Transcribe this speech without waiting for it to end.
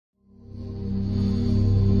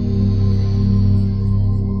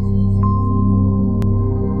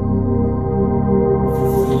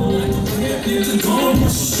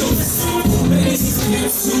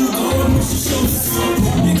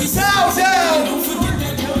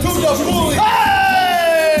the bully. Hey!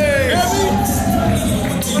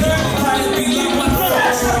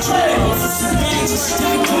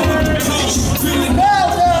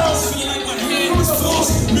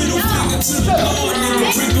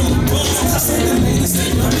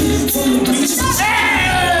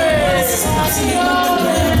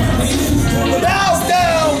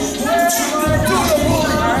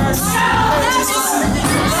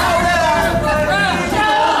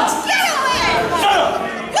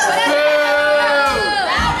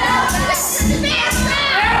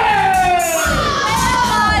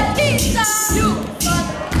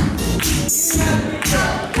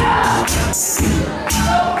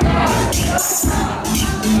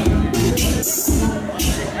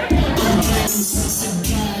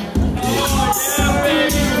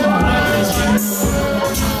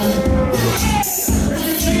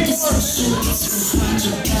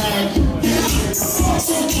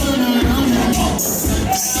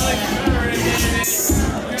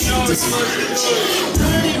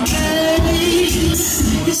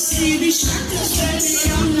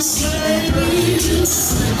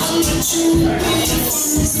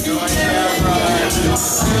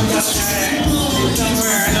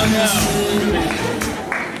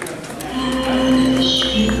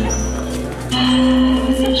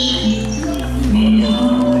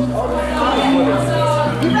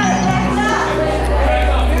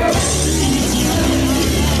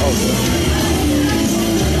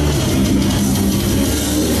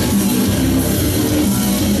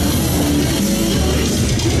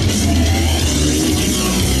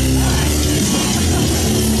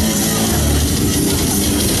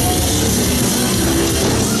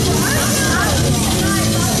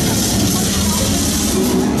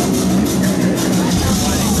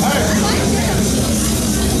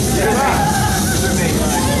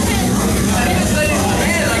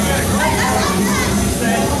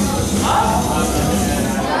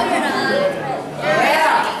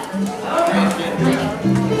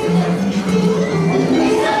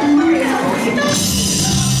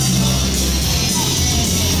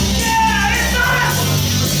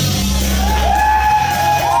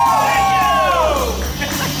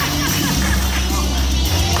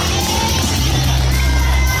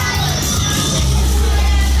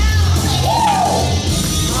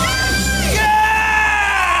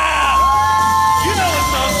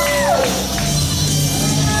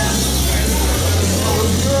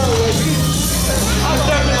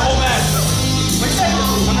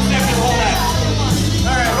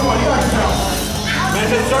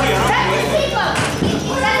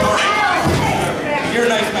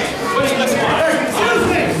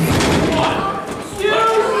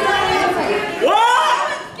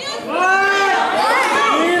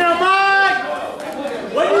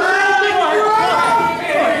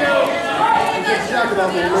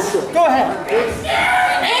 Go ahead.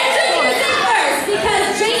 Answer music first, because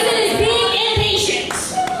Jason is being impatient.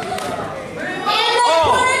 And the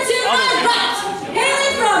corner to my right,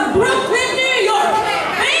 hailing from Brooklyn, New York,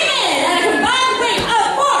 weighing at a combined weight of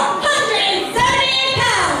 478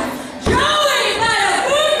 pounds, drawing by a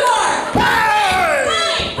food court.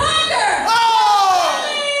 Hey! Parker! Oh!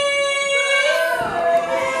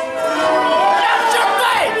 Shut your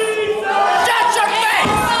face! Shut your face!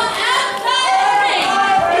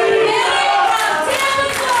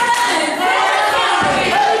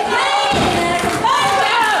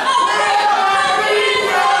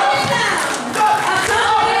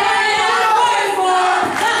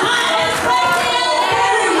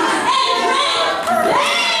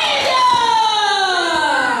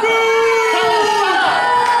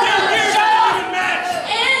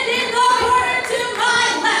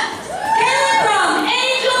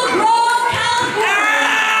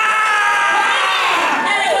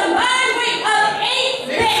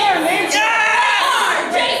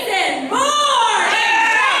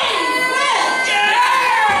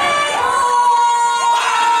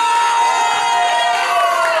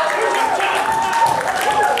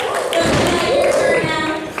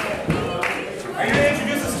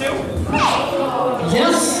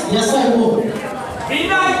 Yes, I will. Be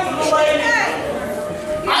nice to the lady.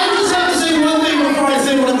 I just have to say one thing before I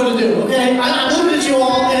say what I'm going to do, okay? I'm looking at you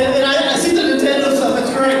all, and I see the Nintendo stuff.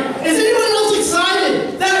 That's great. Is anyone else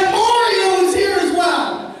excited that Mario is here as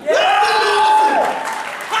well? Yeah! That's awesome!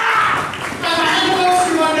 I had to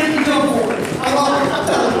ask you why make you go for it. I love it. I'm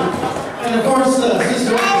telling you. And of course, Sister.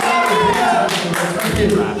 Listen, I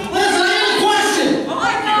have a question.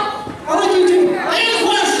 I like you too. I have a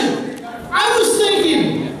question. I was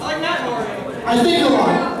thinking. I think a lot.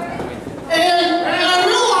 And I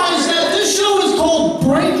realized that this show is called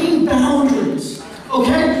Breaking Boundaries.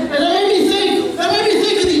 Okay? And that made me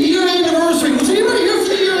think of the year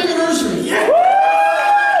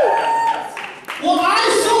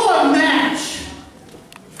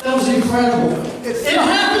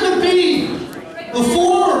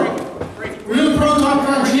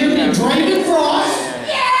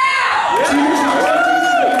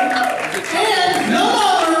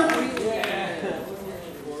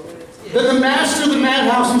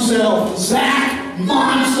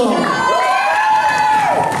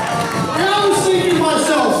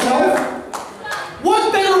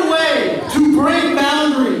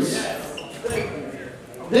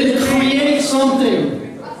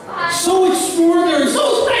something so extraordinary,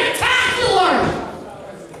 so spectacular.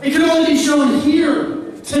 It can only be shown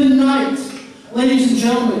here tonight. Ladies and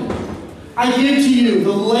gentlemen, I give to you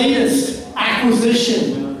the latest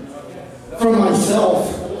acquisition from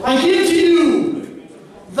myself. I give to you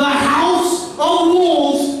the House of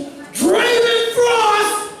Wolves, Draven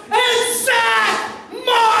Frost and Zach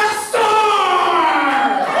Monster!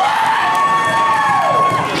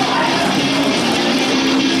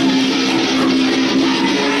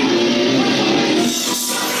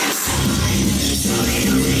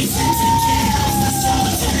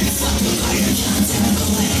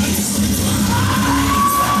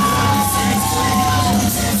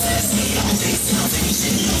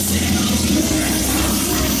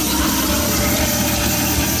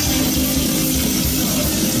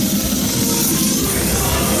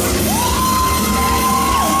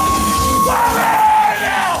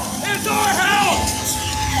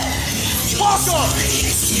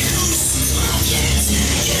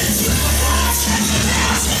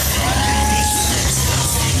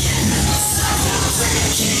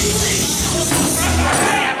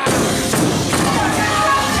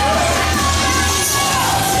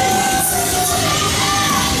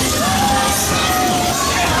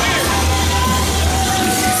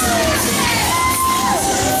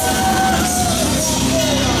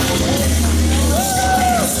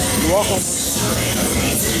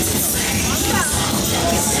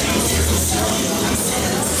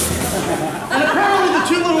 And apparently the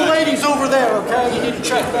two little ladies over there, okay? You need to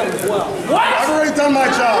check that as well. What? I've already done my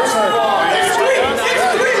job, sir. There's three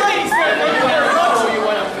ladies there.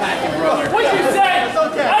 What you say? It's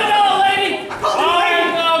okay. I know a lady.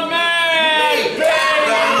 I'm the man.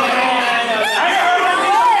 I heard of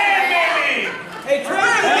the man, baby. Hey,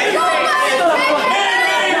 Tracy. Man,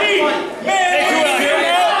 baby.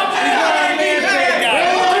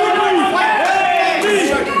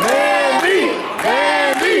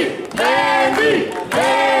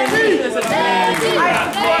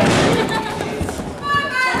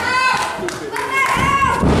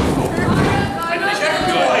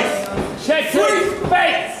 Check three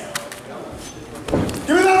face.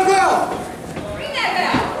 Give me that bell. Ring that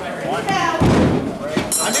bell.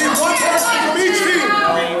 I need one person from each team.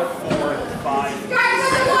 3, 4,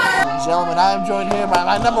 5. Gentlemen, I am joined here by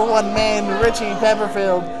my number one man, Richie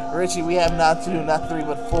Pepperfield. Richie, we have not 2, not 3,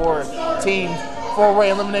 but 4 teams,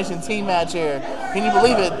 4-way elimination team match here. Can you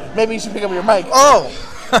believe it? Maybe you should pick up your mic. Oh!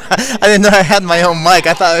 I didn't know I had my own mic.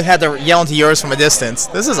 I thought I had to yell into yours from a distance.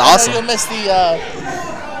 This is I know awesome. you'll miss the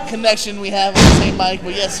connection we have on the same mic,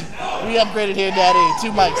 but yes, we upgraded here, Daddy.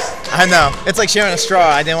 2 mics. I know. It's like sharing a straw.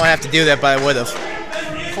 I didn't want to have to do that, but I would have.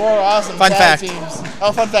 4 awesome Fun tag fact. teams.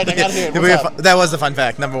 Oh, fun fact, I gotta hear it. What's up? That was the fun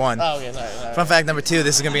fact, number 1. Oh, yeah, sorry. Fun fact number 2,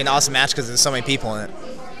 this is going to be an awesome match because there's so many people in it.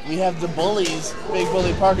 We have the Bullies, Big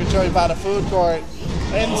Bully Parker joined by the food court.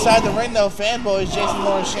 Inside the ring, though, Fanboys, Jason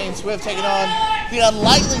Moore and Shane Swift taking on the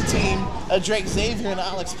unlikely team of Drake Zavior and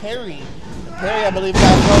Alex Perry. Perry, I believe,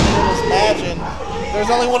 got thrown into this match, and there's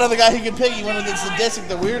only one other guy who can pick. He went against the Sadistic,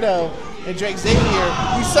 the weirdo, and Drake Xavier.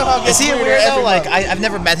 He somehow gets Is he a weirder every weirdo? Like, month. I've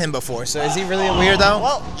never met him before, so is he really a weirdo?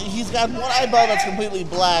 Well, he's got one eyeball that's completely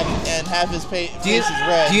black and half his face is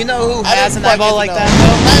red. Do you know who I has didn't an quite eyeball get like to that,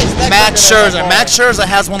 know. though? Nice, Max next Scherzer. Max Scherzer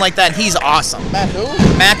has one like that, and he's awesome. Matt who?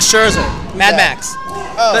 Max Scherzer. Mad that? Max.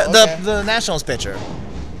 Oh, okay. The Nationals pitcher.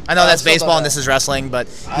 I know I that's still don't baseball and know. this is wrestling, but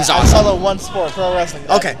he's I awesome. follow one sport, pro wrestling.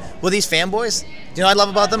 Okay, well, these Fanboys, do you know what I love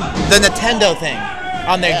about them? The Nintendo thing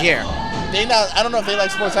on their gear. They not. I don't know if they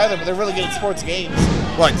like sports either, but they're really good at sports games.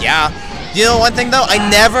 What, yeah. You know one thing, though? I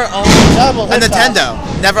never owned Double a hip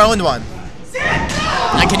Nintendo. Never owned one.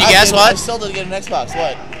 And can you guess I what? still didn't get an Xbox.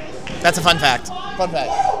 What? That's a fun fact. Fun fact.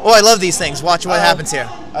 Oh, I love these things. Watch what happens here.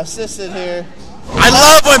 Assisted here. I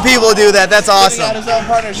love when people do that. That's Getting awesome. out his own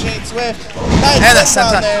partner, Shane Swift. Nice And a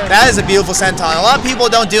senton senton. there. That is a beautiful senton. A lot of people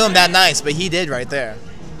don't do them that nice, but he did right there.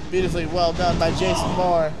 Beautifully well done by Jason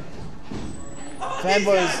Moore.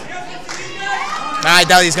 Fanboys. I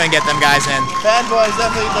doubt he's going to get them guys in. Fanboys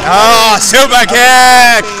definitely. Oh, super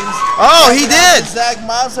kick! Oh, he did! Zach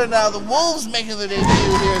Monster now. The Wolves making their debut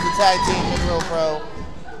here as a tag team in Real Pro.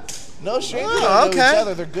 No strangers to each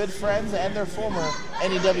other. They're good friends and they're former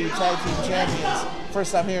NEW tag team champions.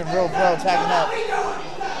 First time here in Real Pro tagging up.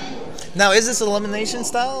 Now, is this elimination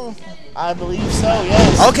style? I believe so,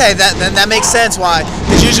 yes. Okay, then that makes sense why.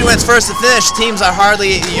 Because usually when it's first to finish, teams are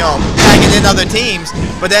hardly, tagging in other teams,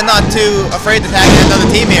 but they're not too afraid to tag in another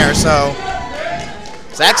team here, so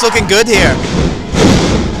Zach's looking good here.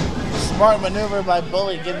 Smart maneuver by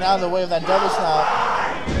Bully, getting out of the way of that double snap.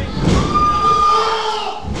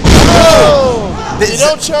 Oh! You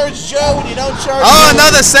don't charge Joe when you don't charge Oh, Joe.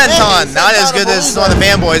 another senton. Hey, Not as good as one of the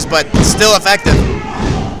Fanboys, but still effective.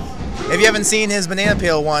 If you haven't seen his banana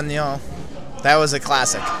peel one, you know, that was a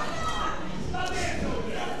classic.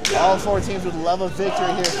 All 4 teams would love a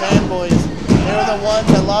victory here. Fanboys, they were the ones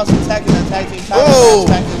that lost to Tech in the tag team title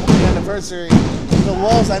match back in the anniversary. The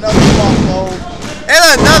Wolves, I know they lost gold.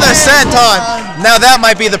 And another senton. Now that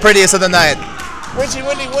might be the prettiest of the night. Richie,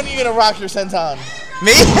 when are you gonna rock your senton?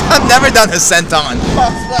 Me? I've never done a senton.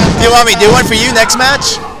 Do you want me to do one for you next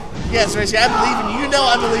match? Yes, Richie, I believe in you. You know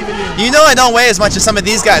I believe in you. You know I don't weigh as much as some of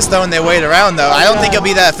these guys throwing their weight around, though. I don't think it'll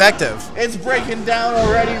be that effective. It's breaking down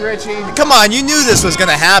already, Richie. Come on, you knew this was going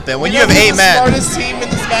to happen when you have who's 8 men. The smartest team in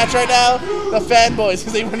this match right now? The Fanboys,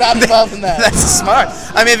 because they were not involved in that. That's smart.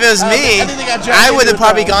 I mean, if it was me, I would have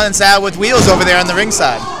probably gone and sat with Wheels over there on the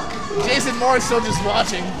ringside. Jason Moore is still just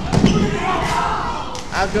watching.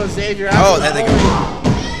 Out goes Zavior. Oh, there they go.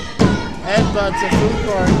 Headbutt to food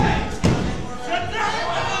court.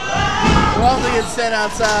 Lovely gets sent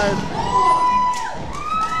outside.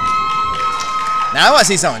 Now I want to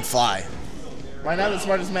see someone fly. Right now, the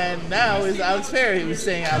smartest man now is Alex Perry, who's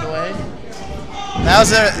staying out of the way. That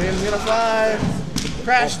was a... James gonna fly.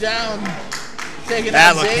 Crash down. Taking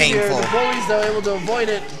That out looked Zavior. painful. The Bullies, though, able to avoid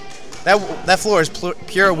it. That floor is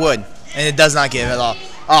pure wood, and it does not give at all.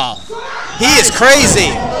 Oh, he is crazy.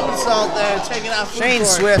 Moonsault there, taking out food Shane court.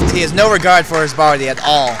 Swift, he has no regard for his body at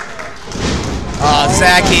all. Oh,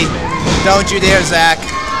 Zachy, don't you dare, Zach.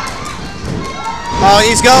 Oh,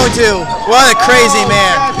 he's going to. What a crazy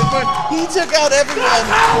man. He took out everyone,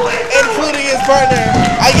 including his partner.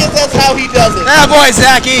 I guess that's how he does it. Ah, boy,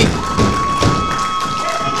 Zachy.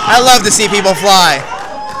 I love to see people fly.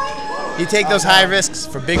 You take those high risks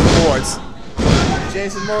for big rewards.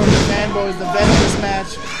 Jason Moore, the Fanboys, the vet of this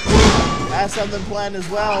match, has something planned as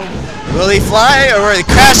well. Will he fly or will he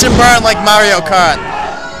crash and burn like Mario Kart?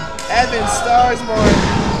 Evan Starsmore,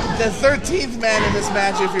 the 13th man in this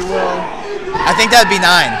match, if you will. I think that'd be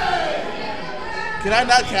 9. Can I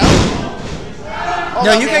not count?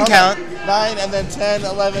 No, you can count. 9 and then 10,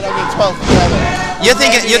 11, okay, 12, 11. You're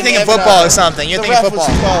thinking football or something. You're thinking football.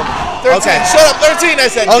 13. Okay. Shut up, 13 I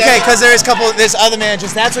said. Okay, because there's other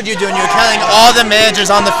managers. That's what you're doing. You're counting all the managers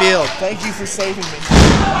on the field. Thank you for saving me.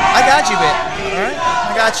 I got you, bit. All right,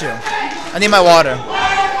 I got you. I need my water.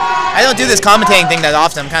 I don't do this commentating thing that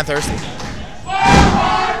often. I'm kind of thirsty.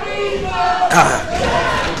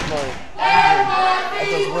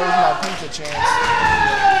 Where's my pizza chance?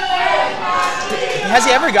 Has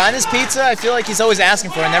he ever gotten his pizza? I feel like he's always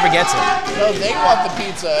asking for it and never gets it. No, they want the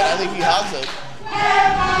pizza, and I think he hogs it.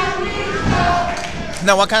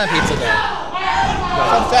 No, what kind of pizza though?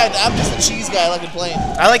 Fun fact, I'm just a cheese guy. I like it plain.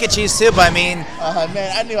 I like it cheese too, but I mean...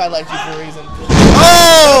 Man, I knew I liked you for a reason.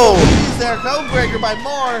 Oh! He's there, code breaker by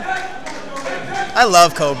Moore. I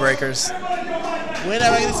love code breakers. When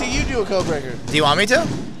am I going to see you do a code breaker? Do you want me to?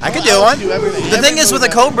 I could do one. Do everything. The thing is with the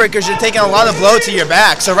code breakers, you're taking a lot of blow to your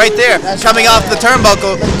back. So right there, coming off the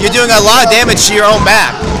turnbuckle, you're doing a lot of damage to your own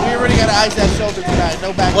back. We already got to ice that shoulder tonight.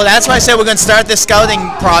 No back. Well, that's why I said we're going to start this scouting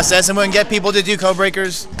process and we're going to get people to do code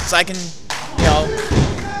breakers so I can, you know,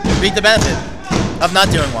 reap the benefit of not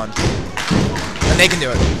doing one. And they can do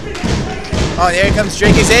it. Oh, here comes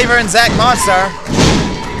Jakey Zavior and Zach Monster.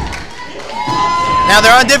 Now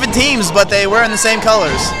they're on different teams, but they were in the same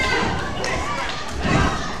colors.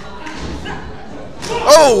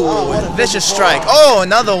 Oh, vicious strike. Oh,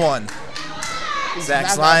 another one.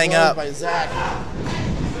 Zach's lining up. By Zach.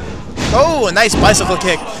 Oh, a nice bicycle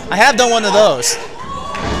kick. I have done one of those.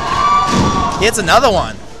 He hits another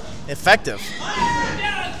one. Effective.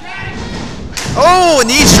 Oh, a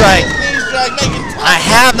knee strike. I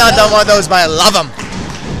have not done one of those, but I love them.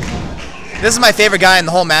 This is my favorite guy in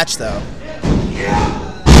the whole match, though.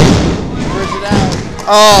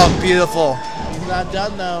 Oh, beautiful. He's not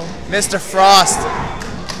done, though. Mr. Frost.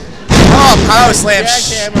 Oh, power slam.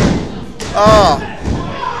 Oh.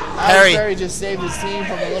 Perry just saved his team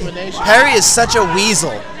from elimination. Perry is such a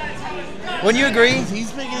weasel. Wouldn't you agree?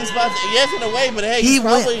 He's picking his spots. Yes, in a way, but hey, he's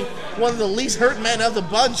probably one of the least hurt men of the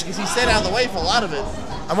bunch because he stayed out of the way for a lot of it.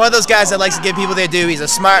 I'm one of those guys that likes to give people their due. He's a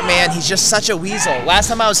smart man. He's just such a weasel. Last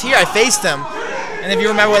time I was here, I faced him. And if you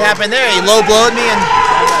remember what happened there, he low-blowed me and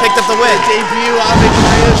picked up the win. Debut on the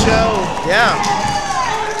Korea show. Yeah.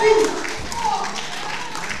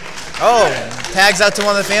 Oh, tags out to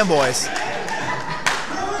one of the Fanboys.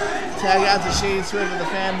 Tag out to Shane Swift and the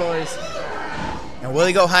Fanboys. And will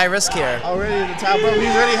he go high risk here? Already at the top rope.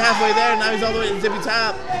 He's already halfway there. Now he's all the way to the tippy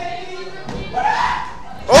top.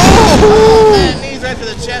 Oh! Man, knees right to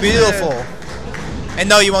the chest. Beautiful. And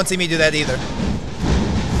no, you won't see me do that either.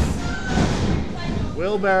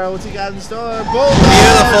 Wheelbarrow, what's he got in store? Bulldog!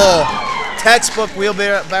 Beautiful. Textbook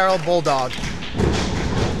wheelbarrow bulldog. Nice.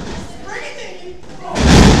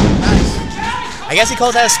 I guess he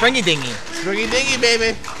calls that a springy dingy. Springy dingy,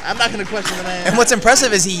 baby. I'm not going to question the man. And what's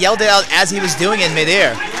impressive is he yelled it out as he was doing it in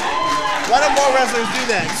midair. Why don't more wrestlers do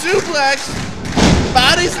that? Suplex,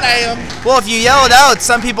 body slam. Well, if you yell it out,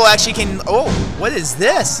 some people actually can. Oh, what is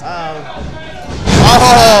this? Oh,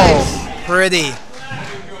 pretty.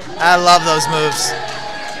 I love those moves.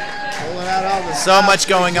 Pulling out all the So much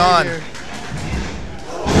going on.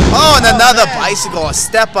 Oh, and another bicycle, a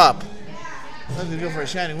step up. I'm going to go for a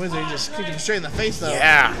Shining Wizard. He just kicked him straight in the face, though.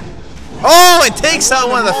 Yeah. Oh, it takes out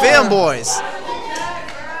one of the Fanboys.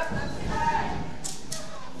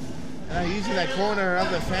 Using that corner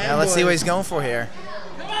of the Fanboys. Now let's see what he's going for here.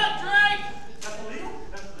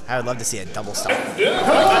 I would love to see a double stop.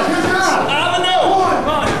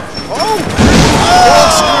 Oh!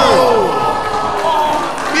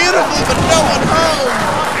 Beautiful, but no one home.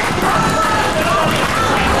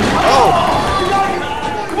 Oh,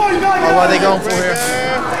 what are they going for here?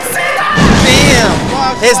 Bam!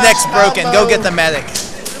 His neck's broken. Go get the medic.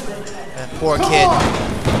 That poor kid.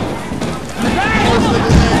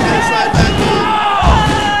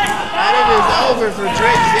 And it is over for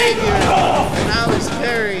Drake Zavior and Alex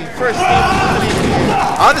Perry. First team eliminated here.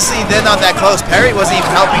 Honestly, they're not that close. Perry wasn't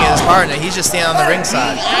even helping his partner. He's just standing on the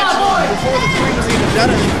ringside. Actually, before the three was even done,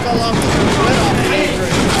 he fell off the went off the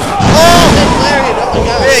apron. Oh! Lariat, oh my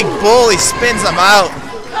God. Big bully spins him out.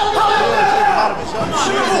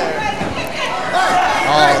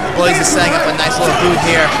 Oh, the Bullies is setting up a nice little boot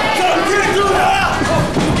here.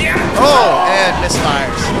 Oh, and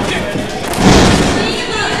misfires.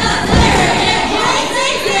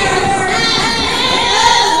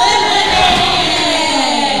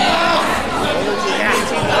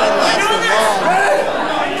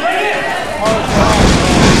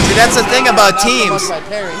 See, that's the thing about teams.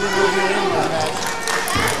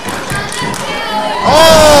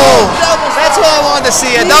 Oh, that's what I wanted to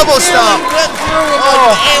see, a double stomp.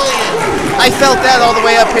 Oh, I felt that all the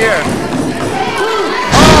way up here.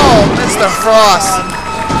 Oh, Mr. Frost.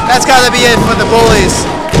 That's got to be it for the Bullies.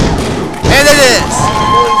 And it is.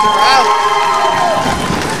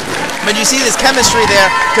 But you see this chemistry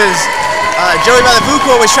there, because Joey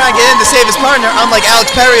Matafuku was trying to get in to save his partner, unlike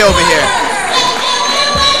Alex Perry over here,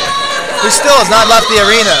 who still has not left the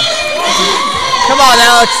arena. Come on,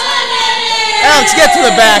 Alex. Alex, get to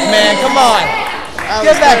the back, man. Come on.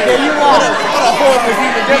 Get back there. You want it. What a horrible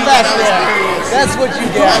human Get being back Alex there. Perry is. That's what you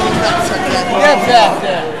get. Get back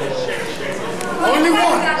there.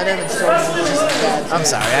 That Evan Storm is just bad. I'm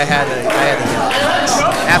sorry. I had to get Alex.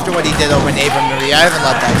 After what he did over in Ava Marie, I haven't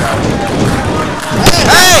let that go.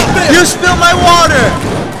 Hey! You spilled my water!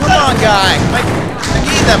 Come on, guy. I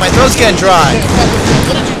need that. My throat's getting dry.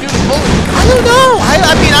 What did you do to Bully? I don't know.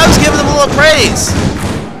 I mean, I was giving him a little praise.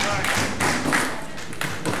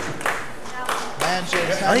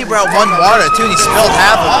 I only brought one water, too, and he spilled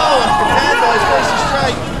half of it. Oh, and for Fanboys, first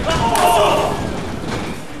strike.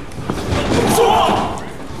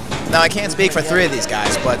 Now, I can't speak for three of these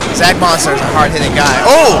guys, but Zach Monster is a hard-hitting guy.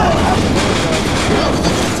 Oh!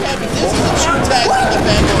 This is a true tag team, the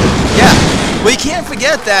Fanboys. Yeah. Well, you can't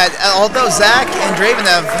forget that although Zach and Draven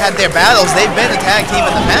have had their battles, they've been a tag team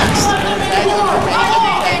in the past.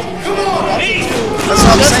 That's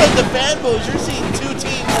what I'm Just saying. like the Fanboys, you're seeing two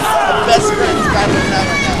teams of best friends battling out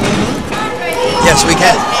right now. Yes, we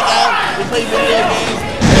can. They hang out, they play video games,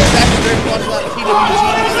 Zach and Draven watch a lot of PWG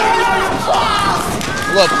together.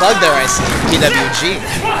 A little plug there, I see. PWG.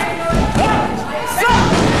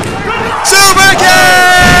 Super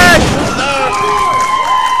kick!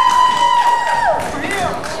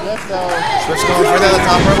 Swift's going for the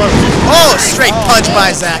top rope. Oh, straight punch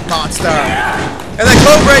by Zach Monster. And then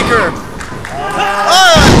code breaker.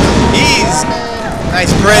 Oh, ease.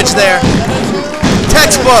 Nice bridge there.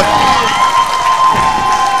 Textbook.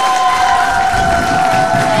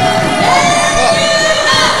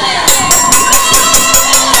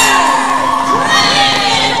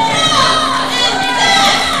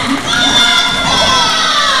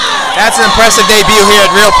 That's an impressive debut here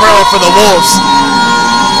at Real Pro for the Wolves.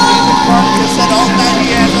 Just said all night he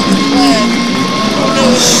has on the plan. Who knew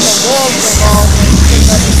it was the Wolves involved when he picked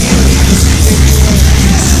up the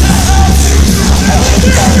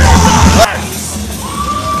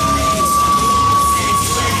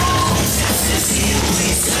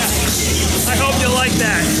I hope you like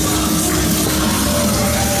that.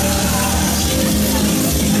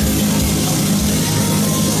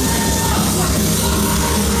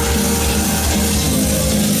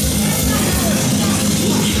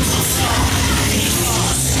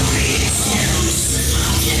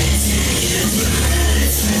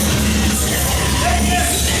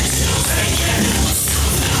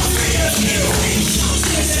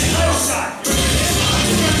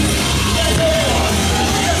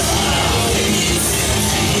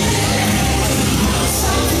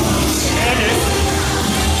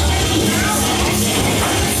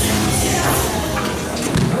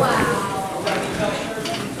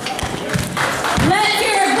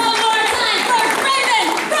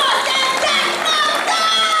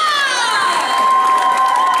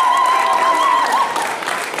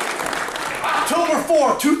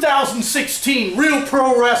 2016, Real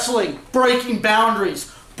Pro Wrestling, breaking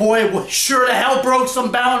boundaries. Boy, we sure to hell broke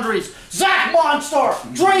some boundaries. Zach Monster,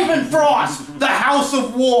 Draven Frost, the House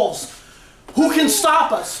of Wolves. Who can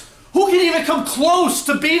stop us? Who can even come close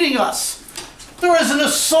to beating us? There isn't a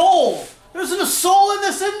soul. There isn't a soul in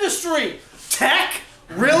this industry. Tech?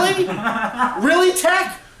 Really? Really,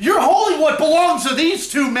 Tech? You're holding what belongs to these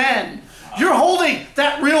two men. You're holding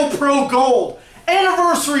that Real Pro Gold.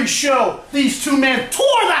 Anniversary show. These two men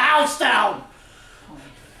tore the house down.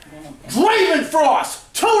 Draven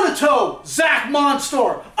Frost, toe-to-toe, Zach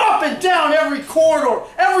Monster, up and down every corridor,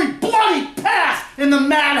 every bloody path in the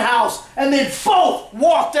madhouse, and they both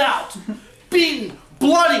walked out, beaten,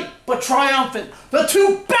 bloody, but triumphant. The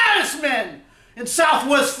two baddest men in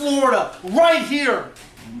Southwest Florida, right here.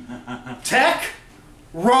 Tech,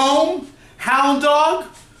 Rome, Hound Dog,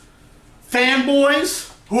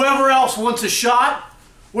 Fanboys, whoever else wants a shot,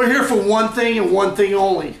 we're here for one thing and one thing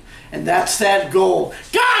only. And that's that gold.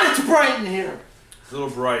 God, it's bright in here. It's a little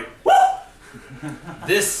bright. Woo!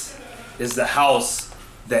 This is the house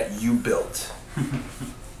that you built.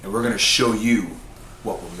 And we're going to show you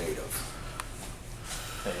what we're made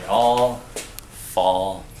of. They all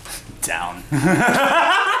fall down.